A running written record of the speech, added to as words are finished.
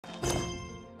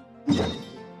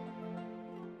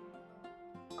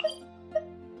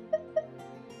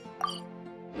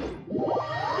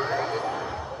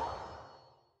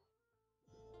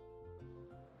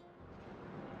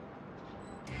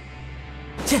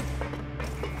Dream!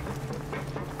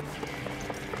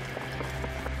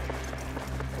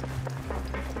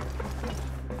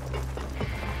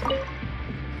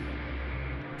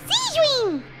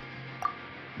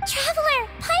 Traveler,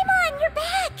 Paimon, you're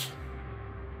back!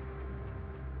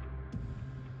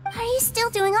 Are you still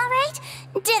doing all right?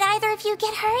 Did either of you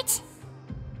get hurt?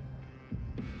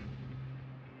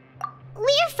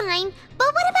 We're fine,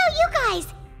 but what about you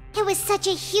guys? It was such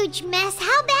a huge mess.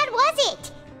 How bad was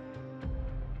it?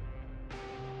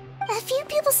 A few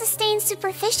people sustained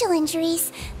superficial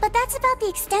injuries, but that's about the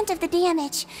extent of the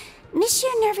damage. Monsieur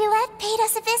Nervulette paid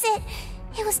us a visit.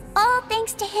 It was all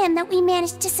thanks to him that we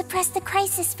managed to suppress the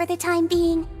crisis for the time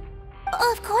being.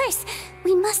 Of course,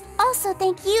 we must also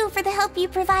thank you for the help you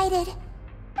provided.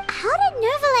 How did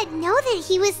Nervulette know that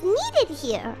he was needed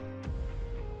here?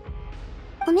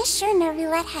 Well, Monsieur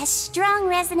Nervulette has strong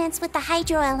resonance with the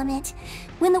hydro element.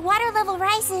 When the water level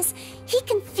rises, he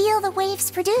can feel the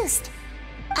waves produced.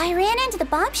 I ran into the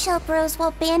bombshell bros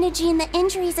while bandaging the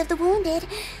injuries of the wounded.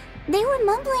 They were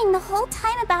mumbling the whole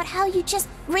time about how you just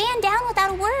ran down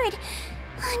without a word.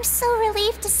 I'm so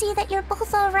relieved to see that you're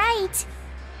both all right.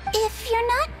 If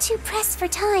you're not too pressed for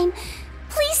time,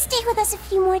 please stay with us a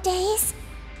few more days.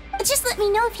 Just let me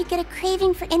know if you get a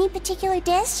craving for any particular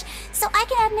dish, so I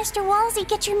can have Mr. Walsey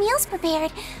get your meals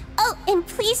prepared. Oh, and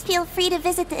please feel free to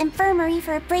visit the infirmary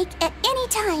for a break at any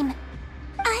time.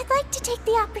 I'd like to take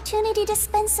the opportunity to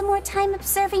spend some more time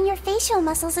observing your facial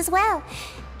muscles as well.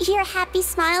 Your happy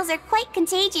smiles are quite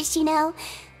contagious, you know.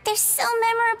 They're so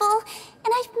memorable,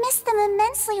 and I've missed them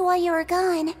immensely while you were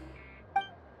gone.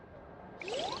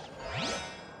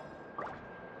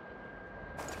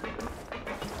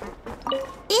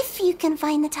 If you can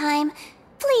find the time,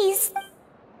 please.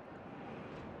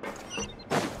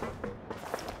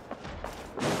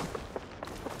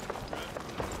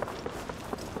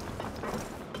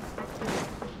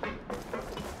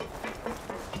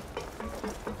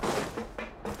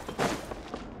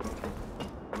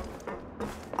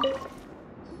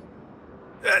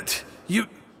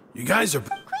 You guys are...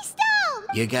 Crystal!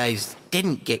 You guys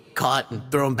didn't get caught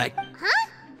and thrown back... Huh?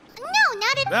 No,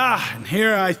 not at... Ah, and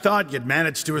here I thought you'd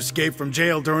managed to escape from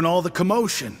jail during all the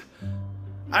commotion.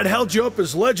 I'd held you up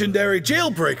as legendary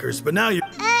jailbreakers, but now you...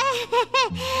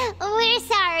 We're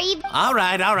sorry. All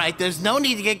right. There's no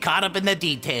need to get caught up in the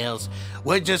details.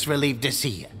 We're just relieved to see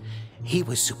you. He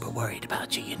was super worried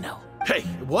about you, you know. Hey,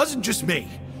 it wasn't just me.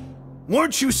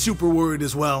 Weren't you super worried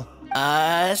as well?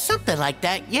 Something like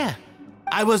that, yeah.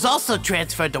 I was also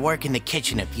transferred to work in the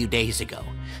kitchen a few days ago.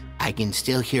 I can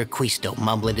still hear Quisto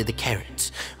mumbling to the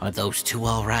carrots. Are those two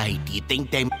all right? Do you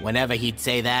think they... Whenever he'd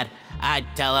say that, I'd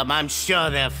tell him I'm sure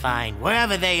they're fine.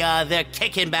 Wherever they are, they're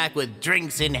kicking back with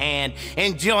drinks in hand,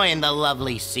 enjoying the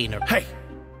lovely scenery. Hey,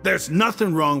 there's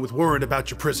nothing wrong with worrying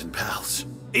about your prison pals.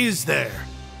 Is there?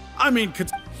 I mean,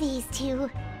 These two.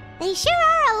 They sure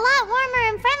are a lot warmer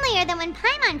and friendlier than when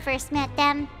Paimon first met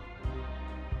them.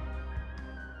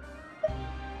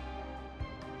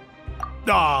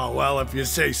 Oh, well, if you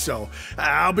say so.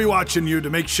 I'll be watching you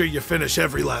to make sure you finish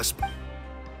every last...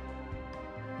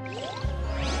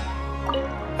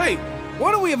 Hey,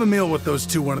 why don't we have a meal with those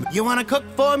two one of the... You want to cook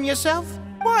for him yourself?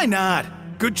 Why not?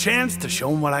 Good chance to show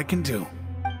them what I can do.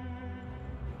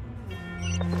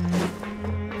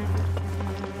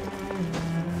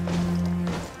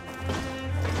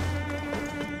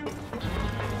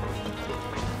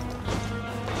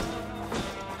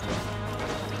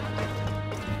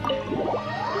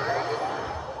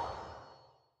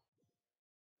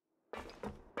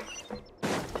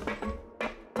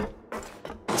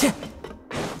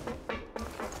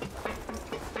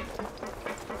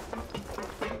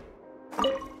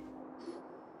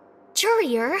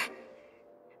 Courier?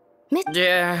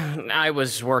 Yeah, I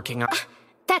was working on...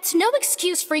 That's no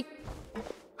excuse for...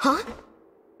 Huh?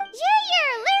 Courier,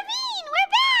 Lurvine, we're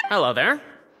back! Hello there.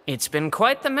 It's been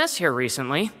quite the mess here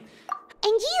recently.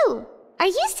 And you? Are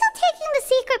you still taking the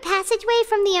secret passageway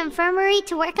from the infirmary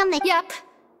to work on the... Yep.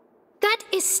 That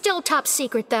is still top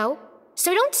secret, though.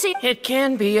 So don't say... It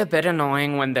can be a bit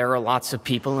annoying when there are lots of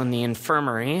people in the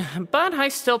infirmary, but I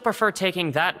still prefer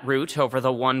taking that route over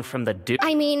the one from the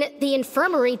I mean, the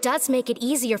infirmary does make it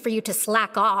easier for you to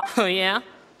slack off. Oh, yeah?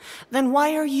 Then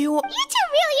why are you... You two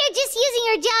really are just using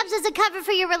your jobs as a cover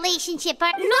for your relationship,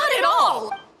 aren't... Not at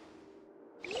all!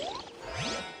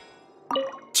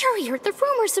 Courier, the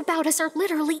rumors about us are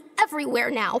literally everywhere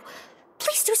now.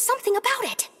 Please do something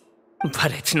about it.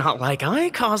 But it's not like I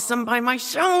caused them by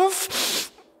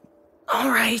myself.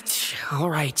 All right.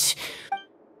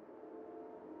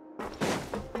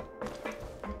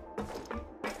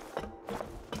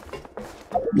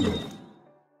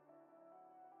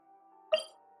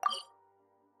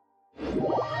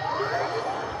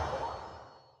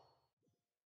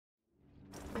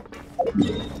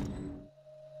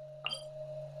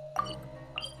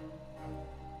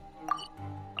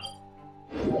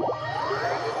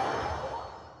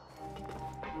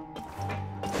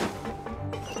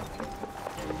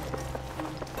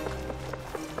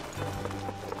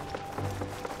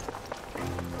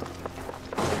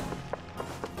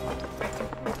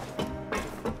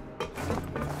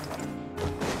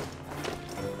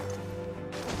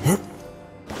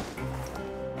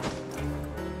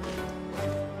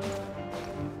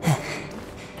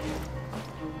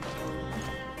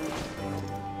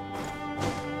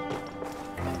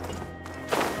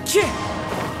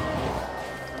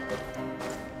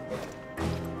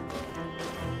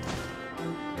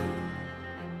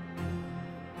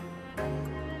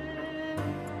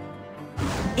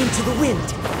 Into the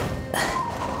wind!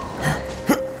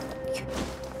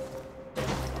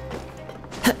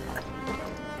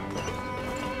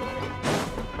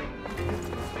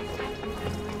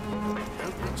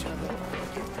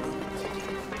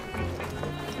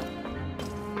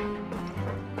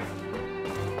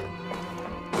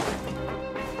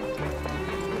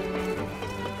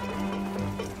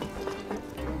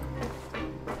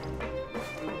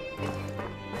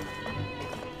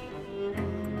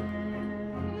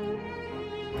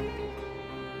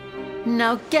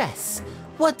 Now guess,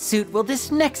 what suit will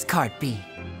this next card be?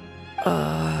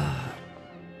 A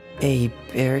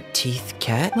bare-teeth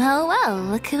cat? Well, well,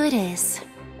 look who it is.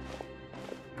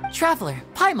 Traveler,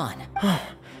 Paimon.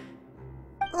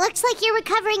 Looks like you're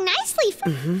recovering nicely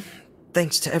from—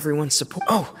 Thanks to everyone's support.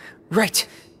 Oh, right.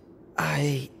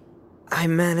 I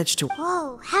managed to...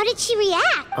 Whoa, how did she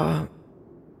react?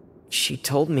 She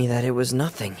told me that it was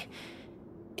nothing.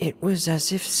 It was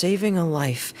as if saving a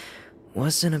life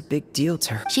wasn't a big deal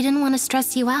to her. She didn't want to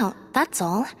stress you out, that's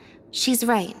all. She's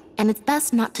right, and it's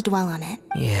best not to dwell on it.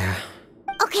 Yeah.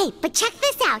 Okay, but check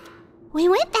this out. We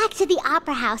went back to the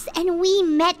opera house and we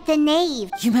met the knave.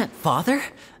 You met Father?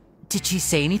 Did she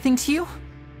say anything to you?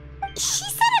 She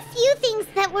said a few things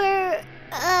that were,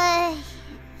 a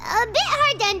bit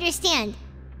hard to understand.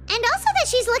 And also that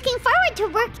she's looking forward to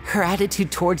work— Her attitude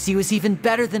towards you is even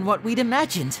better than what we'd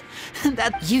imagined.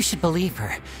 That you should believe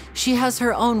her. She has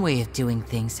her own way of doing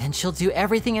things, and she'll do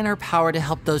everything in her power to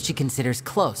help those she considers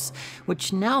close,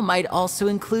 which now might also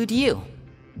include you.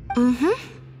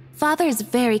 Father is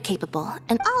very capable,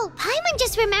 and Oh, Paimon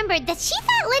just remembered that she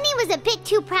thought Lenny was a bit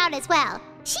too proud as well.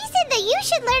 She said that you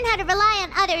should learn how to rely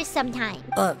on others sometime.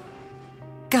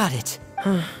 Got it.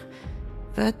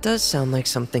 That does sound like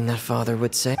something that Father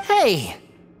would say. Hey!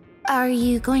 are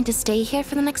you going to stay here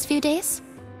for the next few days?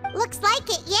 Looks like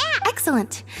it, yeah.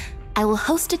 Excellent. I will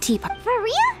host a tea party. For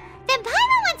real? Then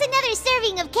Paimon wants another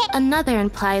serving of cake. Another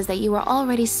implies that you were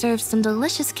already served some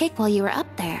delicious cake while you were up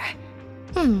there.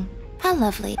 How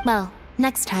lovely. Well,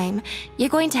 next time, you're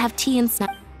going to have tea and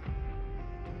snack.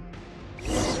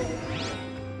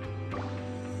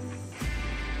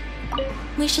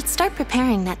 We should start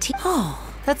preparing that tea. Oh,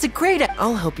 that's a great...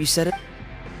 I'll help you set it.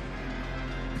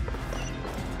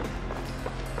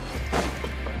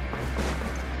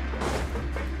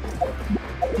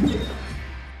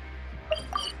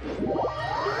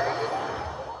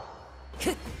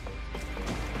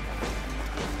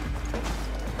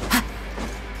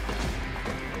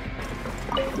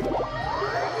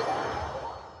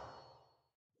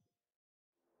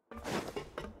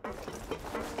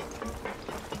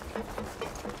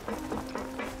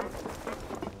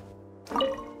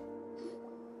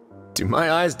 Do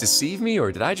my eyes deceive me,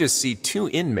 or did I just see two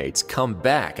inmates come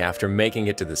back after making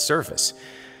it to the surface?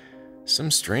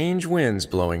 Some strange winds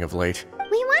blowing of late.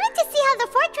 We wanted to see how the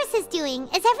fortress is doing.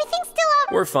 Is everything still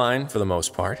up? We're fine, for the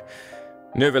most part.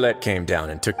 Neuvillette came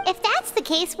down and took... If that's the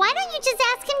case, why don't you just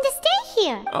ask him to stay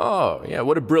here? Oh, yeah,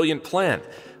 what a brilliant plan.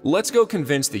 Let's go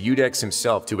convince the Udex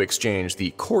himself to exchange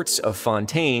the Courts of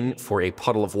Fontaine for a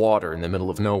puddle of water in the middle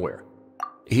of nowhere.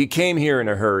 He came here in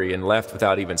a hurry and left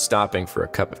without even stopping for a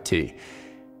cup of tea.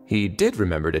 He did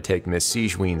remember to take Miss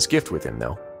Sigewinne's gift with him,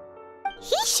 though.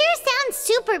 He sure sounds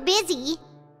super busy.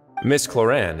 Miss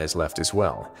Cloran has left as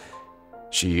well.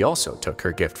 She also took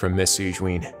her gift from Miss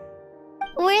Sigewinne.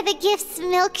 Were the gifts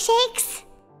milkshakes?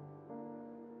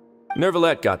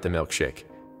 Neuvillette got the milkshake.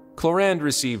 Cloran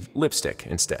received lipstick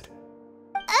instead.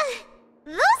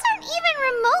 Those aren't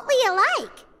even remotely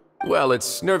alike. Well,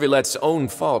 it's Neuvillette's own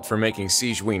fault for making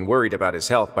Sigewinne worried about his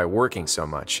health by working so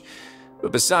much.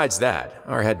 But besides that,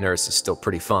 our head nurse is still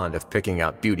pretty fond of picking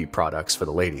out beauty products for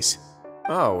the ladies.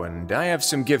 Oh, and I have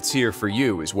some gifts here for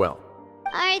you as well.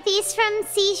 Are these from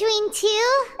Sigewinne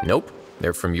too? Nope,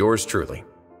 they're from yours truly.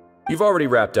 You've already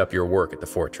wrapped up your work at the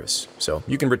fortress, so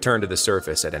you can return to the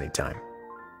surface at any time.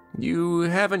 You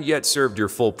haven't yet served your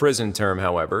full prison term,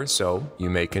 however, so you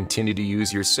may continue to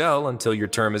use your cell until your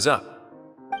term is up.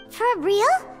 For real?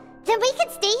 Then we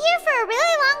could stay here for a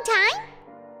really long time?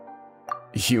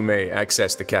 You may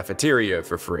access the cafeteria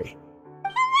for free.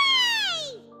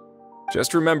 Hooray!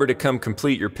 Just remember to come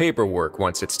complete your paperwork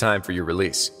once it's time for your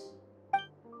release.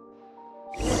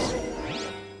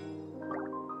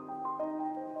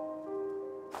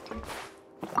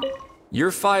 Your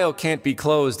file can't be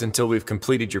closed until we've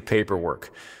completed your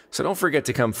paperwork, so don't forget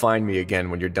to come find me again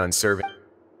when you're done serving.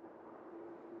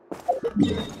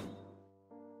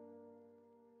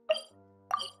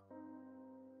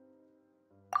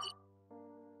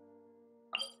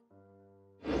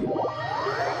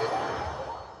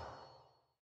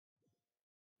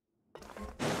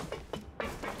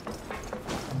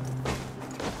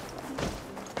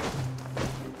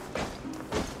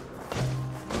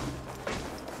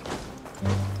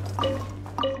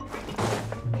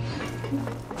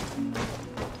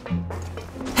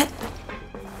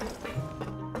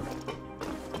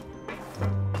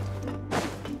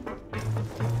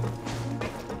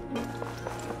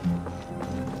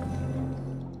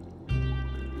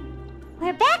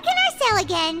 We're back in our cell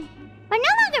again. We're no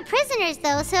longer prisoners,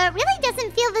 though, so it really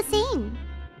doesn't feel the same.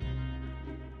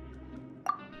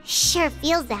 Sure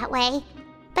feels that way.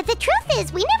 But the truth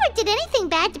is, we never did anything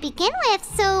bad to begin with,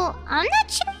 so I'm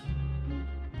not sure.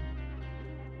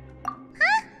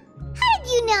 Huh? How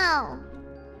did you know?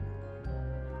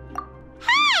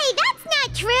 Hey, that's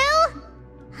not true!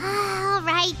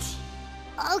 Alright.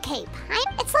 Okay,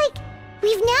 Pine, it's like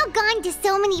we've now gone to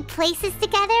so many places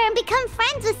together and become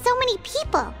friends with so many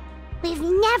people.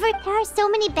 There are so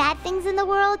many bad things in the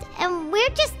world, and we're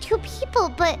just two people,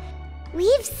 but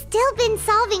we've still been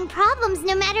solving problems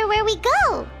no matter where we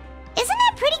go. Isn't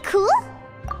that pretty cool?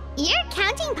 You're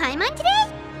counting Paimon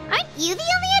today? Aren't you the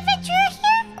only adventurer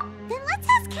here? Then let's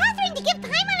ask Catherine to give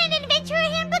Paimon an adventurer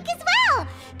handbook as well.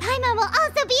 Paimon will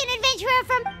also be an adventurer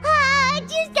from...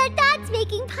 just our thoughts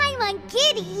making Paimon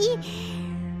giddy.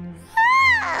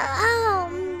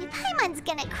 Paimon's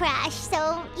gonna crash,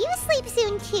 so you sleep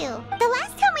soon too. The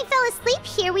last time we fell asleep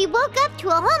here, we woke up to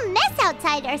a whole mess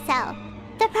outside our cell.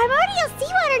 The primordial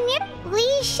seawater near...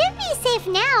 We should be safe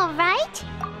now, right?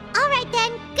 Alright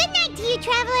then, good night to you,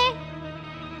 traveler.